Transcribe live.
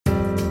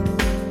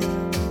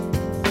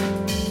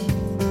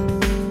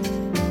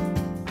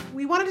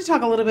to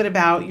talk a little bit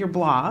about your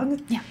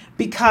blog. Yeah.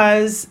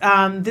 Because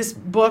this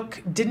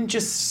book didn't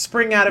just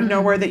spring out of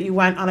nowhere that you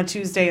went on a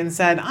Tuesday and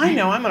said, I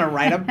know, I'm going to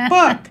write a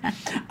book.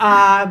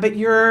 But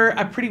you're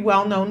a pretty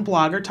well-known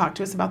blogger. Talk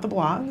to us about the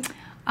blog.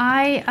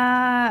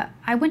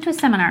 I went to a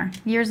seminar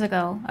years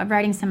ago, a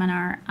writing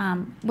seminar,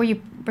 where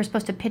you were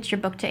supposed to pitch your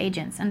book to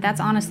agents, and that's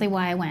honestly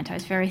why I went. I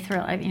was very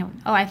thrilled.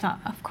 I thought,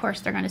 of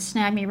course, they're going to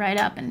snag me right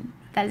up, and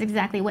that is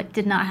exactly what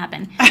did not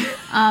happen.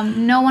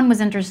 No one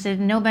was interested.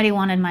 Nobody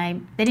wanted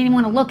they didn't even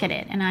want to look at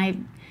it, and I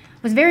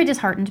was very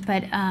disheartened.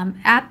 But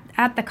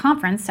at the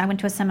conference, I went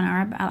to a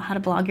seminar about how to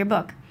blog your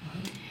book,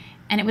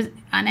 and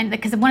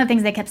because one of the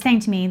things they kept saying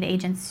to me, the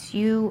agents,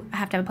 you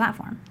have to have a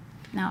platform.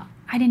 Now,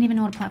 I didn't even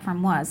know what a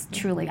platform was,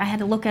 truly. I had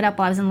to look it up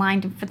while I was in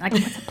line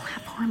what's a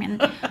platform?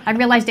 And I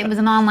realized it was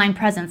an online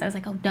presence. I was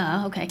like, oh,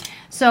 duh, okay.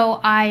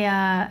 So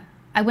I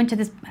went to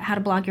this How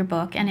to Blog Your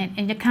Book, and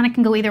it kind of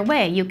can go either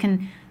way. You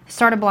can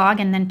start a blog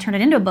and then turn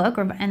it into a book,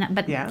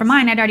 but Yes. For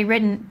mine, I'd already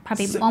written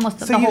probably almost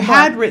the whole book. So you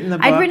had written the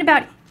book? I'd written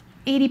about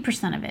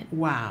 80% of it.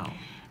 Wow.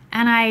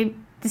 And I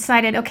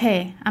decided,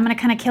 okay, I'm going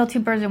to kind of kill two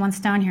birds with one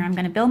stone here. I'm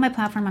going to build my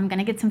platform. I'm going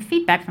to get some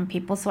feedback from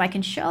people so I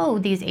can show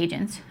these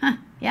agents,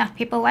 yeah,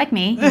 people like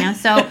me,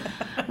 so,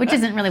 which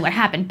isn't really what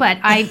happened. But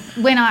I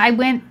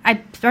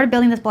started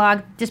building this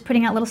blog, just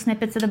putting out little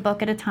snippets of the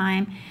book at a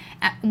time.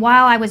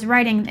 While I was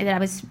writing, I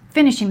was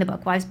finishing the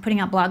book, while I was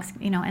putting out blogs,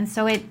 and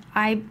so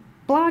I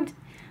blogged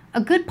a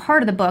good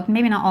part of the book,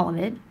 maybe not all of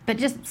it, but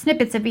just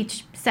snippets of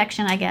each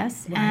section, I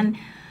guess. Right. And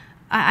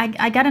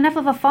I got enough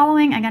of a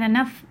following, I got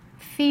enough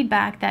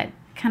feedback that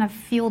kind of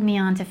fueled me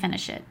on to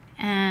finish it.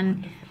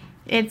 And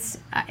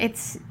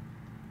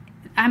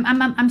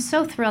I'm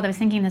so thrilled. I was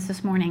thinking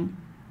this morning,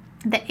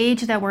 the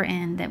age that we're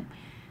in, that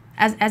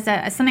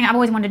as something I've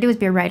always wanted to do is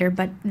be a writer,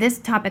 but this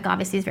topic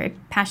obviously is very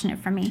passionate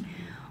for me.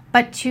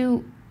 But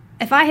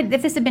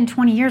if this had been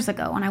 20 years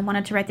ago and I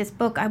wanted to write this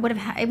book, it would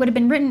have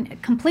been written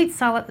complete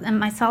in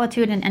my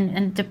solitude,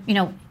 and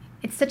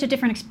it's such a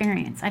different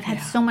experience. I've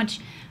had so much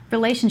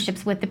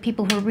relationships with the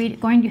people who've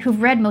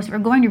read most or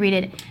going to read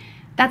it.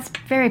 That's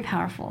very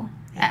powerful.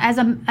 As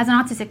an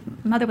autistic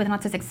mother with an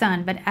autistic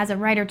son, but as a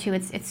writer too,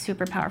 it's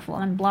super powerful.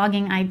 And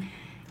blogging,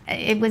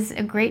 it was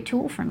a great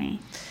tool for me.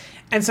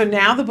 And so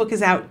now the book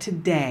is out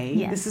today.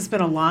 Yes. This has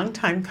been a long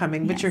time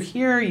coming, but Yes. you're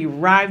here, you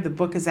arrived, the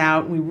book is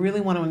out. We really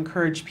want to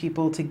encourage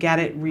people to get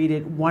it, read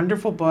it.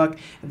 Wonderful book,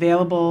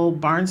 available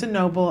Barnes &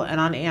 Noble and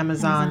on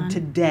Amazon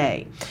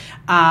today.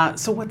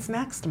 So what's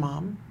next,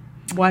 Mom?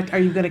 What, are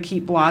you going to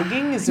keep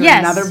blogging? Is there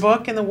another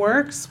book in the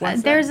works?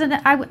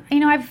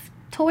 I've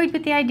toyed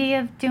with the idea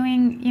of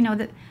doing,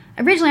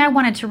 originally I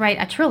wanted to write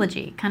a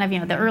trilogy, kind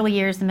of, the early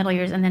years, the middle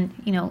years, and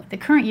then, the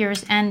current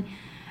years. And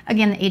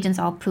again, the agents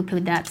all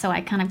poo-pooed that, so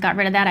I kind of got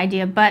rid of that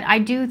idea. But I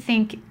do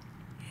think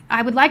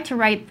I would like to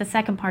write the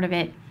second part of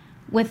it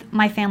with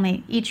my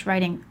family, each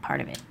writing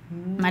part of it.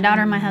 My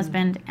daughter and my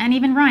husband, and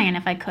even Ryan,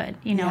 if I could,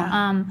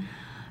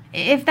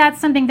 if that's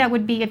something that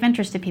would be of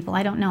interest to people,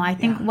 I don't know. I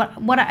think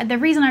the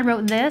reason I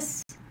wrote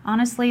this,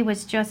 honestly,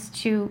 was just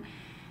to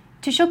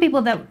show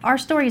people that our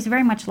story is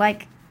very much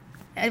like,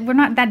 we're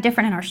not that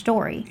different in our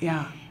story.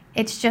 Yeah.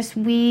 It's just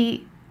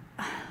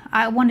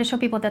I wanted to show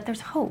people that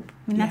there's hope.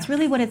 I mean, that's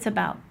really what it's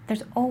about.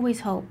 There's always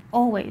hope,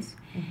 always.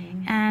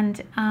 Mm-hmm.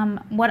 And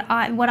what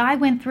I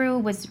went through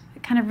was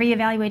kind of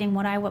reevaluating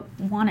what I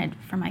wanted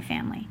for my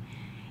family.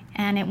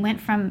 And it went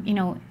from,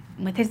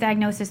 with his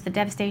diagnosis, the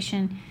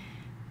devastation,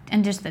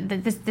 and just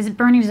this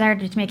burning desire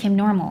to make him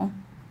normal.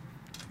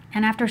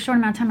 And after a short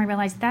amount of time, I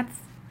realized that's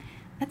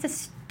a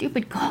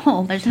stupid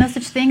goal. There's no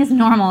such thing as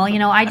normal.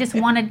 I just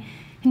wanted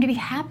him to be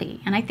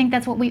happy. And I think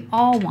that's what we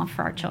all want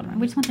for our children.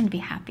 We just want them to be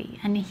happy.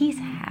 And he's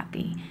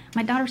happy.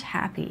 My daughter's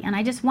happy. And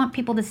I just want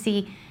people to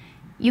see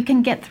you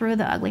can get through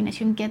the ugliness,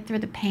 you can get through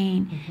the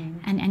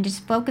pain, and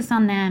just focus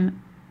on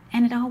them,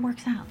 and it all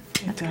works out.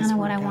 That's kind of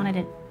what I wanted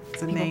it.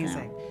 It's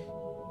amazing.